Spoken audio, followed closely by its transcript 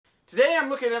Today I'm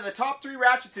looking at the top 3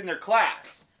 ratchets in their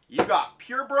class. You got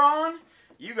Pure Brawn,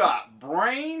 you got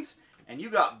Brains, and you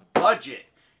got Budget.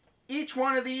 Each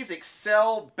one of these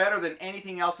excel better than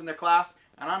anything else in their class,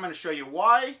 and I'm going to show you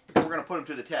why, and we're going to put them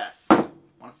to the test.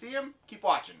 Want to see them? Keep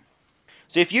watching.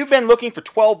 So if you've been looking for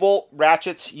 12-volt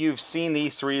ratchets, you've seen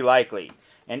these 3 likely.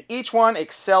 And each one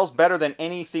excels better than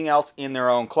anything else in their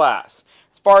own class.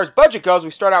 As far as budget goes,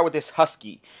 we start out with this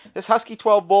Husky. This Husky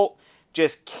 12-volt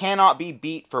just cannot be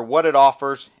beat for what it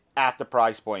offers at the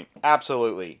price point.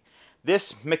 Absolutely.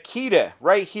 This Makita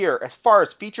right here, as far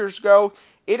as features go,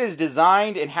 it is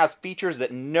designed and has features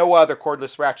that no other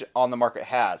cordless ratchet on the market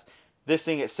has. This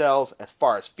thing excels as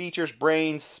far as features,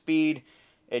 brains, speed,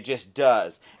 it just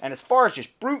does. And as far as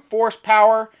just brute force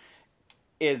power,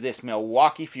 is this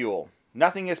Milwaukee fuel.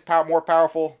 Nothing is more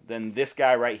powerful than this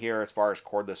guy right here as far as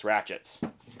cordless ratchets.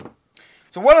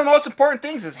 So one of the most important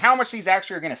things is how much these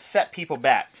actually are going to set people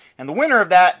back. And the winner of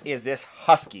that is this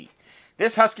Husky.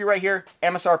 This Husky right here,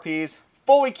 MSRP is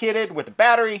fully kitted with a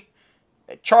battery,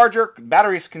 a charger. The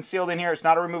battery is concealed in here. It's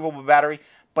not a removable battery,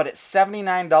 but it's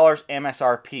 $79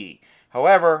 MSRP.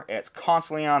 However, it's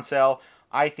constantly on sale.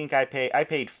 I think I paid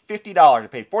 $50. I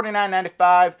paid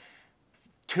 $49.95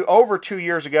 over 2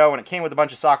 years ago, and it came with a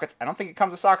bunch of sockets. I don't think it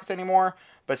comes with sockets anymore,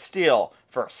 but still,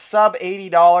 for sub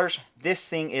 $80, this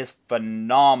thing is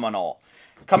phenomenal.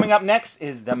 Coming up next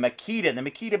is the Makita. The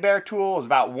Makita Bear tool is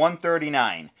about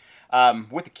 $139.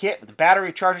 With the kit, with the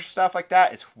battery, charger, stuff like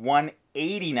that, it's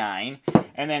 $189.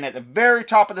 And then at the very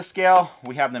top of the scale,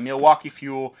 we have the Milwaukee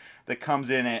fuel that comes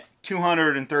in at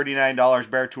 $239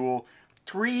 Bear tool,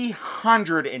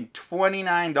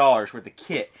 $329 with the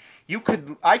kit.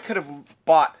 I could have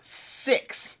bought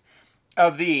 6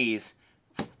 of these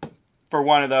for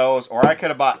one of those, or I could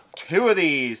have bought 2 of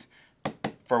these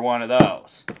for one of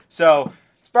those. So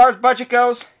as far as budget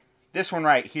goes, this one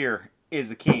right here is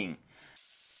the king.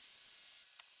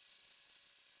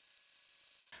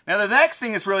 Now the next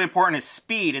thing that's really important is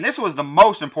speed, and this was the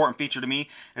most important feature to me,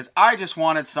 is I just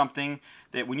wanted something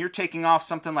that when you're taking off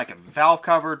something like a valve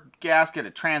cover gasket,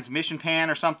 a transmission pan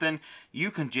or something,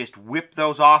 you can just whip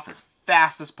those off as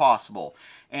fast as possible.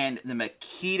 And the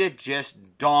Makita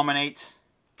just dominates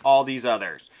all these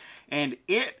others. And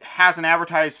it has an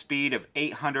advertised speed of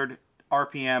 800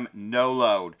 RPM, no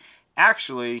load.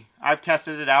 Actually, I've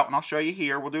tested it out, and I'll show you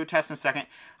here. We'll do a test in a second.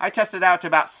 I tested it out to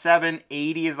about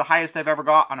 780 is the highest I've ever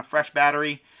got on a fresh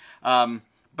battery.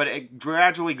 But it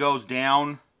gradually goes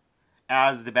down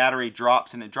as the battery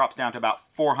drops, and it drops down to about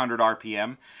 400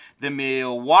 RPM. The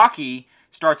Milwaukee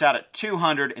starts out at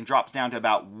 200 and drops down to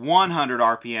about 100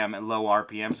 RPM at low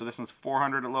RPM. So this one's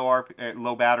 400 at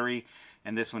low battery,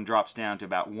 and this one drops down to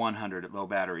about 100 at low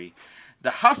battery.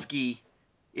 The Husky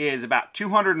is about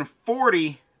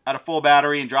 240 at a full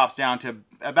battery and drops down to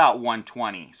about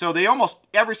 120. So they almost,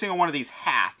 every single one of these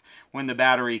half when the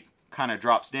battery kind of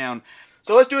drops down.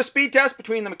 So let's do a speed test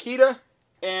between the Makita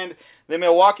and the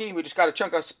Milwaukee. We just got a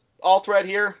chunk of all thread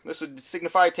here. This would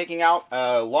signify taking out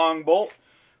a long bolt.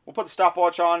 We'll put the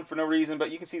stopwatch on for no reason,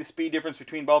 but you can see the speed difference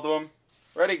between both of them.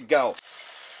 Ready, go.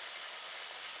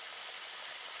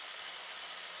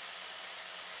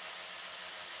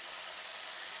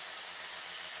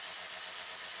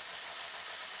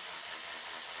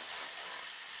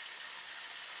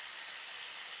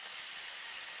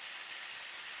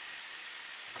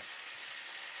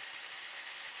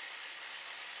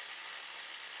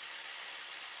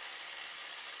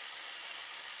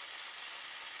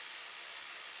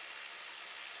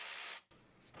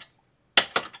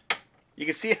 You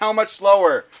can see how much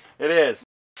slower it is.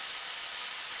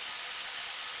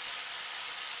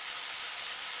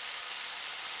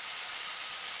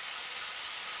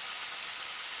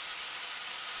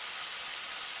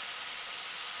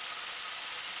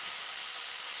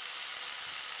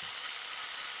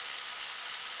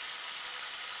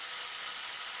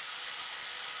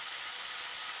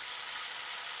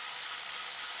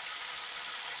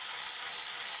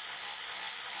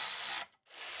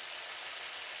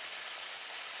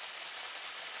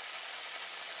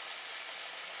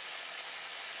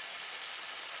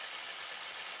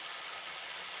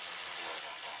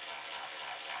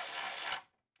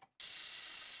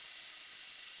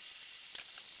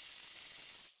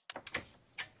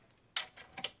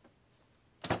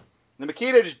 The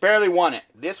Makita just barely won it.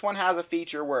 This one has a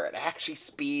feature where it actually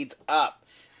speeds up.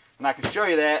 And I can show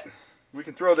you that. We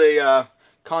can throw the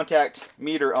contact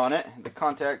meter on it, the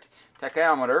contact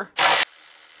tachometer.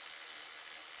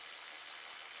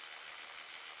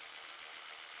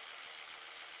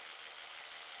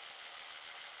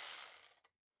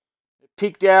 It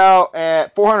peaked out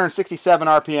at 467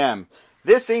 RPM.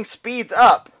 This thing speeds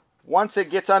up once it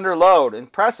gets under load.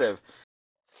 Impressive.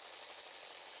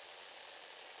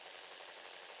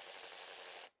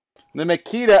 The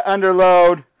Makita under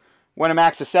load went a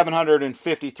max of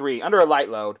 753 under a light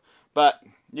load, but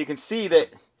you can see that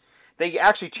they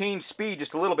actually changed speed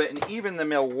just a little bit, and even the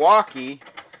Milwaukee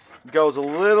goes a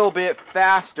little bit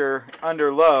faster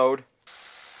under load.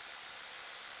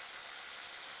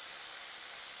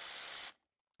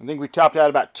 I think we topped out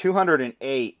about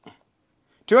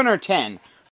 210.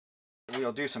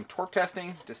 We'll do some torque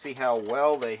testing to see how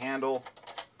well they handle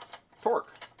torque.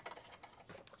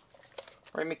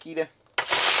 Right, Makita?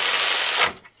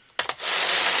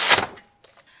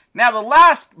 Now, the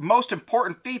last most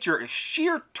important feature is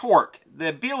sheer torque, the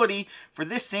ability for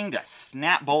this thing to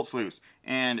snap bolts loose.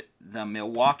 And the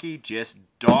Milwaukee just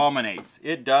dominates.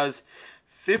 It does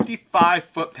 55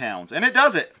 foot-pounds, and it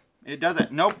does it. It does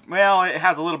it. Nope. Well, it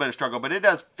has a little bit of struggle, but it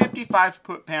does 55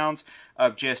 foot-pounds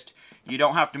of just, you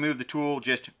don't have to move the tool,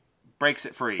 just breaks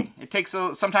it free. It takes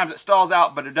sometimes it stalls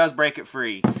out, but it does break it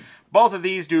free. Both of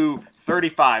these do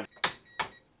 35.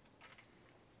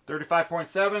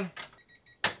 35.7.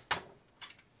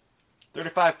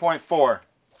 35.4.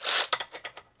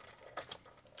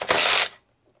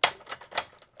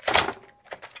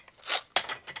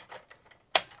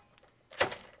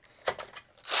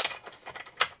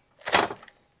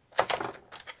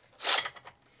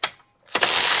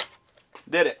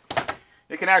 Did it.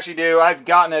 It can actually do, I've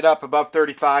gotten it up above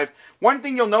 35. One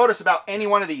thing you'll notice about any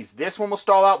one of these, this one will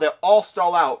stall out, they'll all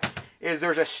stall out, is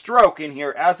there's a stroke in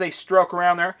here as they stroke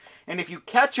around there. And if you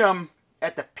catch them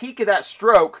at the peak of that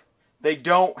stroke, they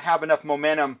don't have enough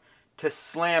momentum to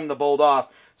slam the bolt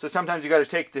off. So sometimes you got to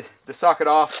take the socket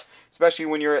off, especially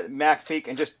when you're at max peak,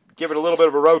 and just give it a little bit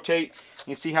of a rotate.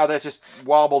 You see how that just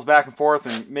wobbles back and forth,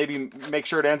 and maybe make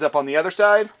sure it ends up on the other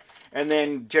side, and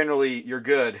then generally you're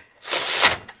good.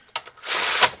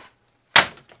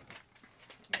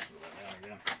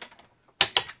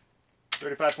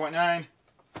 35.9,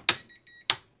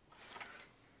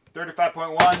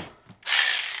 35.1,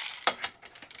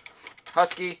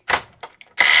 Husky,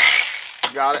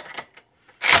 got it.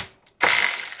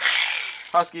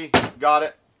 Husky, got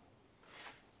it.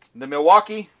 The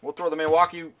Milwaukee, we'll throw the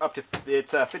Milwaukee up to,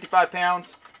 it's 55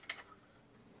 pounds,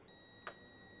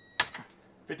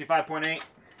 55.8,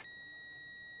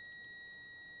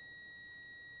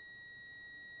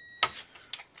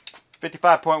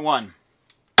 55.1.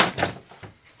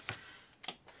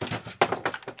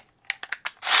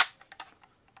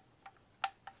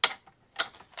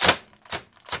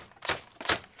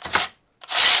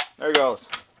 There it goes.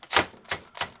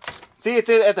 See, it's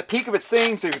at the peak of its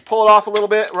thing, so if you pull it off a little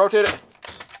bit, rotate it.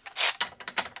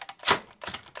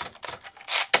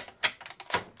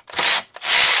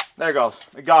 There it goes.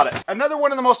 I got it. Another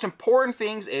one of the most important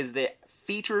things is the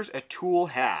features a tool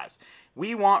has.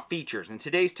 We want features. In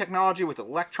today's technology with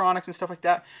electronics and stuff like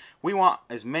that, we want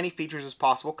as many features as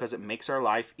possible because it makes our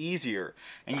life easier.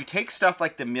 And you take stuff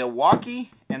like the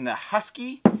Milwaukee and the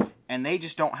Husky, and they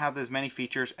just don't have as many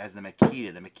features as the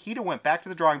Makita. The Makita went back to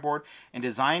the drawing board and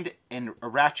designed a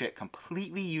ratchet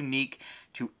completely unique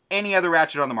to any other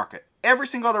ratchet on the market. Every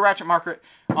single other ratchet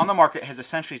on the market has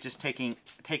essentially just taken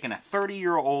a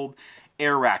 30-year-old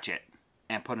air ratchet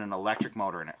and put an electric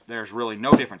motor in it. There's really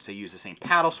no difference. They use the same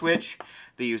paddle switch.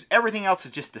 They use everything else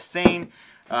is just the same.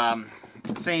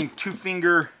 Same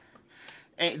two-finger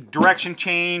direction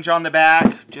change on the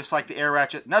back, just like the air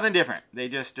ratchet. Nothing different. They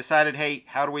just decided, hey,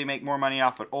 how do we make more money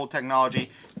off of old technology?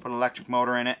 Put an electric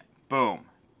motor in it. Boom.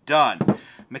 Done.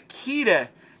 Makita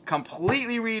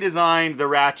completely redesigned the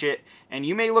ratchet, and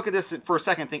you may look at this for a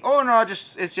second and think, oh no,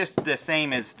 it's just the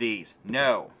same as these.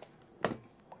 No.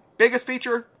 Biggest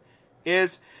feature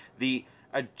is the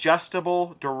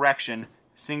adjustable direction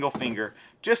single finger,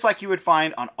 just like you would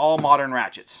find on all modern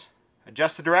ratchets.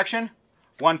 Adjust the direction,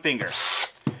 one finger.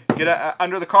 Get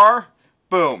under the car,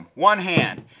 boom, one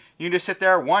hand. You can just sit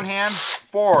there, one hand,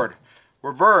 forward,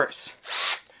 reverse,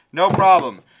 no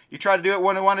problem. You try to do it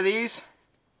with one of these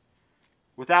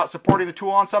without supporting the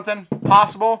tool on something,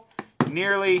 possible,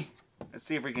 nearly. Let's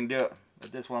see if we can do it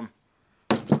with this one.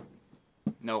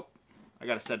 Nope, I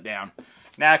gotta set it down.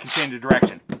 Now I can change the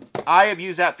direction. I have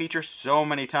used that feature so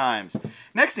many times.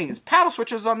 Next thing is paddle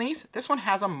switches on these. This one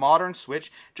has a modern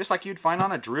switch, just like you'd find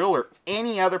on a drill or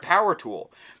any other power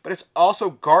tool. But it's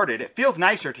also guarded. It feels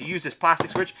nicer to use this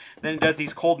plastic switch than it does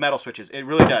these cold metal switches. It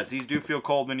really does. These do feel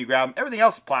cold when you grab them. Everything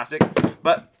else is plastic.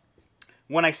 But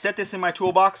when I set this in my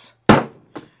toolbox,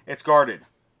 it's guarded.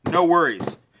 No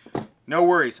worries. No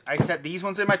worries. I set these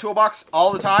ones in my toolbox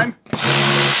all the time.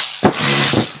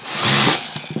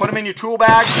 Put them in your tool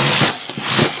bag.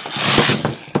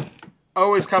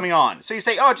 always coming on. So you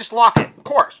say, oh, just lock it. Of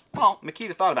course. Well,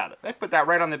 Makita thought about it. They put that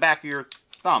right on the back of your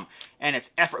thumb, and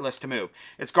it's effortless to move.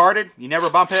 It's guarded. You never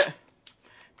bump it.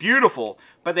 Beautiful.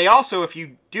 But they also, if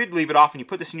you did leave it off and you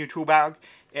put this in your tool bag,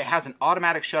 it has an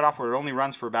automatic shut-off where it only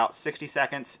runs for about 60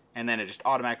 seconds, and then it just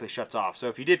automatically shuts off. So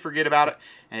if you did forget about it,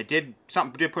 and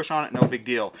something did push on it, no big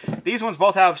deal. These ones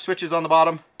both have switches on the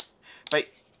bottom, but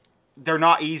they're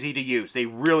not easy to use. They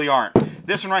really aren't.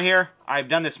 This one right here, I've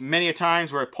done this many a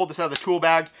times where I pulled this out of the tool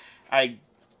bag, I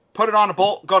put it on a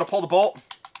bolt, go to pull the bolt,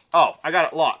 oh, I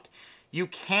got it locked. You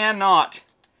cannot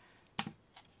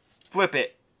flip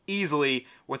it easily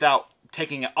without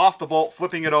taking it off the bolt,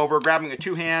 flipping it over, grabbing it with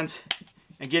 2 hands,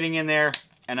 and getting in there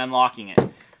and unlocking it.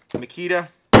 Makita,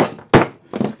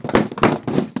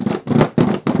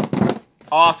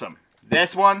 awesome.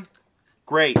 This one,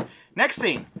 great. Next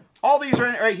thing, all these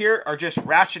right here are just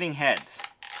ratcheting heads.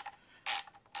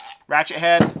 Ratchet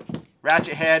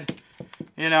head,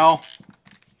 you know.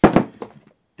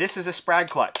 This is a sprag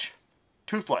clutch,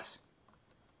 toothless.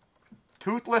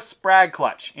 Toothless sprag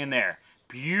clutch in there.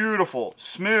 Beautiful,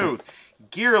 smooth,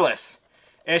 gearless.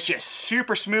 It's just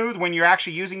super smooth when you're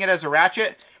actually using it as a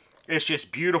ratchet. It's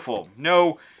just beautiful.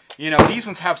 No, you know, these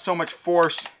ones have so much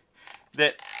force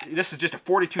that this is just a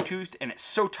 42 tooth and it's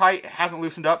so tight, it hasn't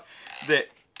loosened up that,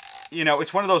 you know,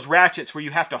 it's one of those ratchets where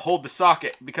you have to hold the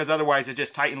socket because otherwise it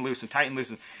just tighten, loosen, tighten,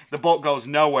 loosen. The bolt goes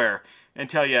nowhere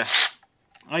until you,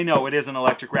 I know it is an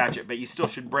electric ratchet, but you still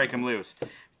should break them loose.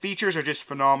 Features are just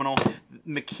phenomenal.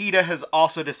 Makita has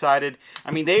also decided, I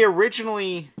mean, they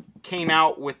originally came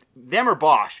out with, them or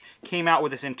Bosch, came out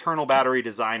with this internal battery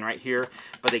design right here,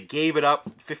 but they gave it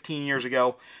up 15 years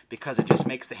ago because it just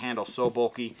makes the handle so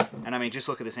bulky. And I mean, just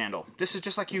look at this handle. This is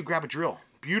just like you grab a drill.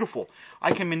 Beautiful.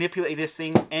 I can manipulate this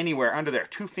thing anywhere under there.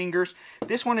 2 fingers.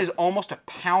 This one is almost a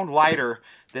pound lighter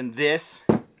than this.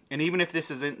 And even if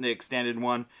this isn't the extended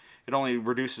one, it only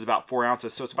reduces about 4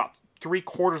 ounces. So it's about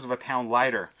 3/4 of a pound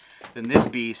lighter than this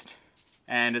beast.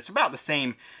 And it's about the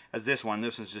same as this one.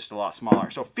 This is just a lot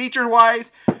smaller. So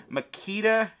feature-wise,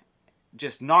 Makita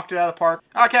just knocked it out of the park.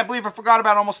 I can't believe I forgot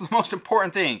about almost the most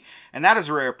important thing, and that is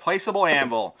a replaceable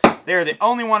anvil. They are the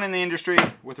only one in the industry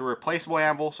with a replaceable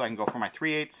anvil, so I can go from my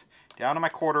 3/8 down to my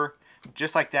 1/4,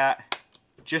 just like that,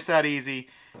 just that easy,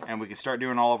 and we can start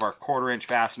doing all of our 1/4-inch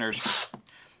fasteners,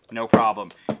 no problem.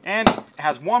 And it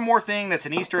has one more thing that's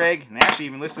an Easter egg, and they actually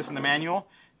even list this in the manual,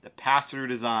 the pass-through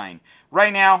design.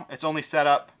 Right now, it's only set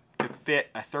up to fit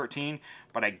a 13,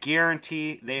 but I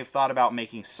guarantee they've thought about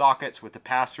making sockets with the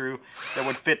pass-through that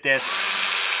would fit this,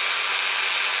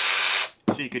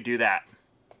 so you could do that.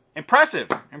 Impressive,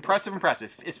 impressive,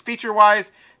 impressive. It's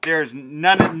feature-wise, there's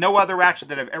no other ratchet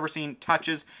that I've ever seen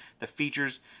touches the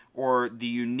features or the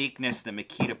uniqueness that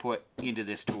Makita put into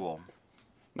this tool.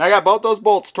 Now I got both those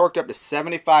bolts torqued up to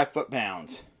 75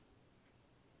 foot-pounds.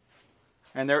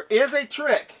 And there is a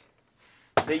trick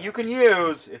that you can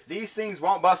use if these things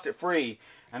won't bust it free.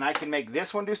 And I can make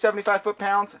this one do 75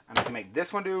 foot-pounds, and I can make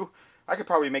this one do, I could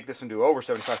probably make this one do over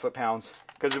 75 foot-pounds.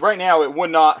 Because right now it would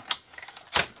not,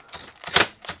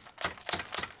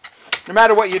 no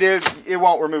matter what you do, it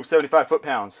won't remove 75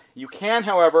 foot-pounds. You can,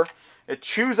 however,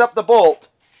 chews up the bolt,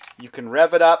 you can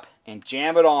rev it up and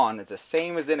jam it on. It's the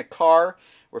same as in a car,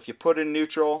 where if you put it in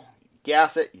neutral,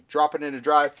 gas it, you drop it into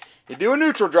drive, you do a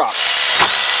neutral drop.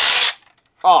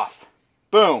 Off.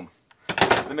 Boom.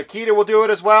 The Makita will do it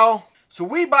as well. So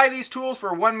we buy these tools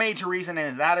for one major reason,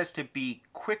 and that is to be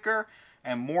quicker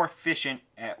and more efficient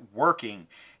at working.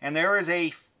 And there is a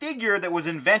figure that was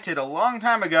invented a long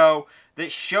time ago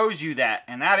that shows you that,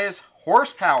 and that is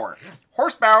horsepower.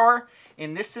 Horsepower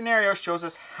in this scenario shows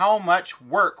us how much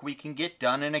work we can get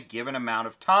done in a given amount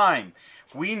of time.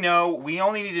 We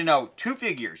only need to know 2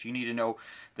 figures. You need to know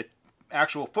the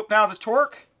actual foot-pounds of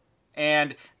torque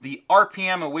and the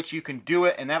RPM at which you can do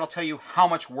it, and that'll tell you how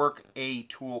much work a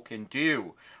tool can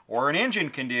do, or an engine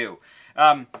can do.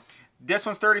 This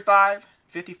one's 35,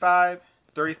 55,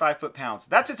 35 foot-pounds.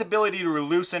 That's its ability to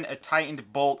loosen a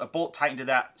tightened bolt, a bolt tightened to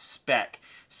that spec.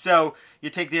 So you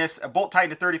take this, a bolt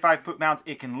tightened to 35 foot-pounds,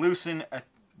 it can loosen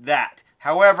that.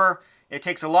 However, it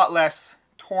takes a lot less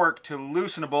torque to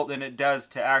loosen a bolt than it does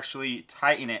to actually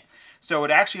tighten it. So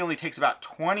it actually only takes about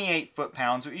 28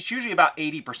 foot-pounds. It's usually about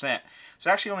 80%. So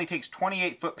it actually only takes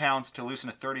 28 foot-pounds to loosen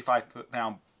a 35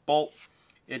 foot-pound bolt.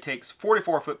 It takes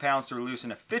 44 foot-pounds to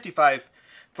loosen a 55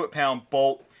 foot-pound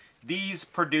bolt. These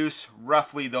produce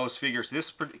roughly those figures.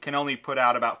 This can only put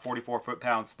out about 44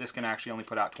 foot-pounds. This can actually only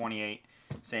put out 28.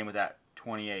 Same with that,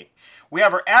 28. We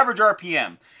have our average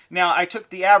RPM. Now I took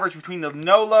the average between the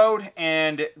no load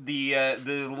and the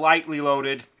lightly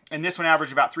loaded, and this one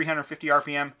averaged about 350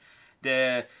 RPM.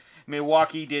 The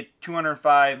Milwaukee did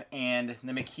 205, and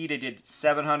the Makita did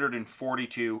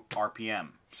 742 RPM.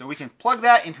 So we can plug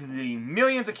that into the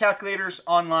millions of calculators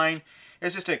online.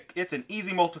 It's just it's an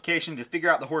easy multiplication to figure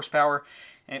out the horsepower,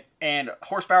 and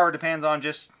horsepower depends on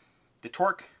just the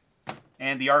torque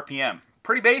and the RPM.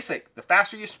 Pretty basic. The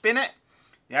faster you spin it,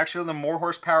 the more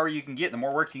horsepower you can get, the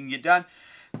more work you can get done.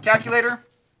 Calculator,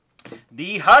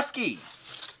 the Husky,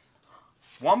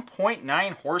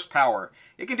 1.9 horsepower.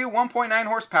 It can do 1.9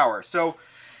 horsepower. So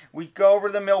we go over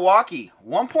to the Milwaukee,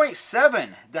 1.7.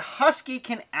 The Husky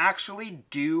can actually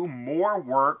do more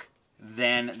work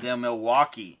than the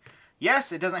Milwaukee.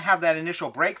 Yes, it doesn't have that initial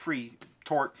break-free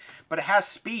torque, but it has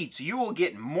speed, so you will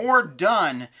get more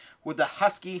done with the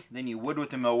Husky than you would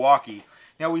with the Milwaukee.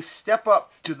 Now we step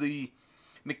up to the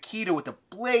Makita with a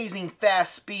blazing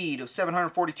fast speed of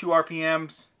 742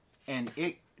 RPMs, and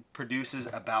it produces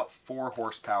about 4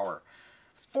 horsepower.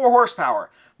 4 horsepower.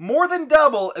 More than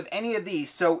double of any of these.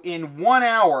 So in 1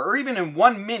 hour, or even in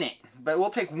 1 minute, but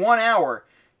we'll take 1 hour,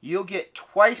 you'll get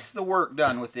twice the work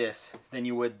done with this than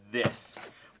you would this.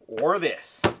 Or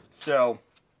this. So,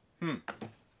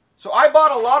 So I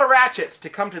bought a lot of ratchets to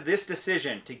come to this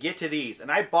decision, to get to these.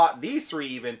 And I bought these 3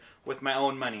 even with my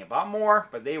own money. I bought more,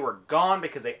 but they were gone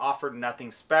because they offered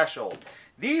nothing special.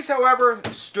 These, however,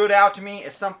 stood out to me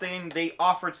as something, they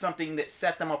offered something that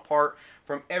set them apart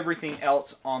from everything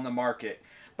else on the market.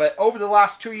 But over the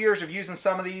last 2 years of using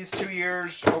some of these, 2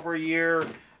 years, over a year,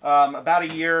 about a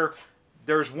year,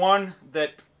 there's one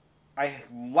that I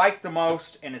like the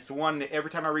most, and it's the one that every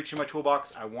time I reach in my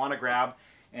toolbox, I want to grab,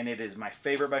 and it is my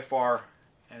favorite by far,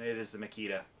 and it is the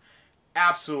Makita.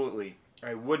 Absolutely.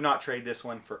 I would not trade this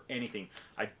one for anything.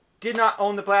 I did not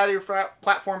own the battery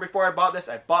platform before I bought this.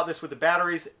 I bought this with the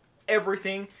batteries,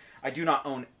 everything. I do not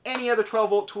own any other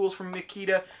 12-volt tools from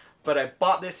Makita, but I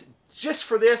bought this just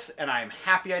for this, and I'm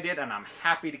happy I did, and I'm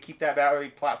happy to keep that battery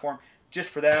platform just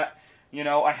for that. You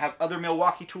know, I have other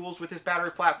Milwaukee tools with this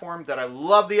battery platform that I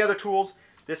love the other tools.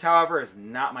 This, however, is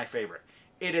not my favorite.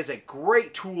 It is a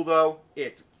great tool, though.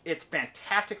 It's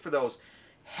fantastic for those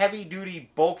heavy-duty,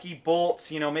 bulky bolts.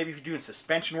 You know, maybe if you're doing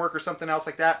suspension work or something else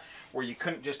like that, where you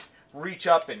couldn't just reach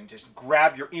up and just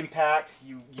grab your impact.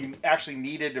 You actually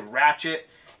needed a ratchet.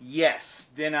 Yes,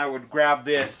 then I would grab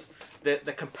this.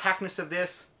 The compactness of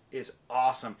this is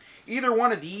awesome. Either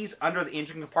one of these under the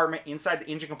engine compartment, inside the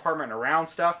engine compartment, and around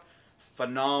stuff,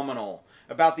 phenomenal.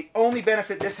 About the only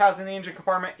benefit this has in the engine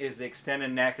compartment is the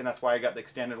extended neck, and that's why I got the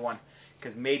extended one,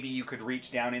 because maybe you could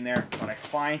reach down in there. But I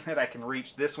find that I can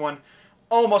reach this one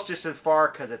almost just as far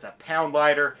because it's a pound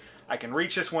lighter. I can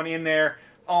reach this one in there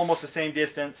almost the same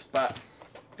distance, but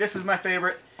this is my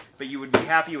favorite. But you would be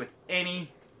happy with any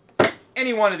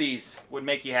one of these would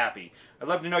make you happy. I'd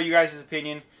love to know you guys'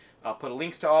 opinion. I'll put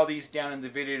links to all these down in the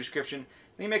video description.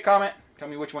 Leave me a comment. Tell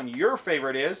me which one your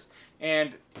favorite is.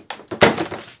 And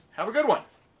have a good one.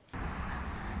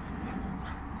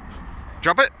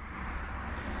 Drop it.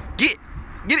 Get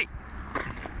it.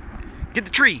 Get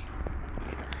the tree.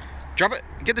 Drop it.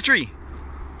 Get the tree.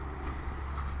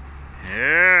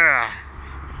 Yeah.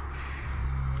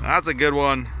 That's a good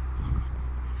one.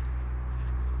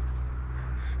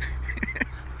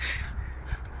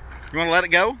 You want to let it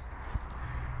go?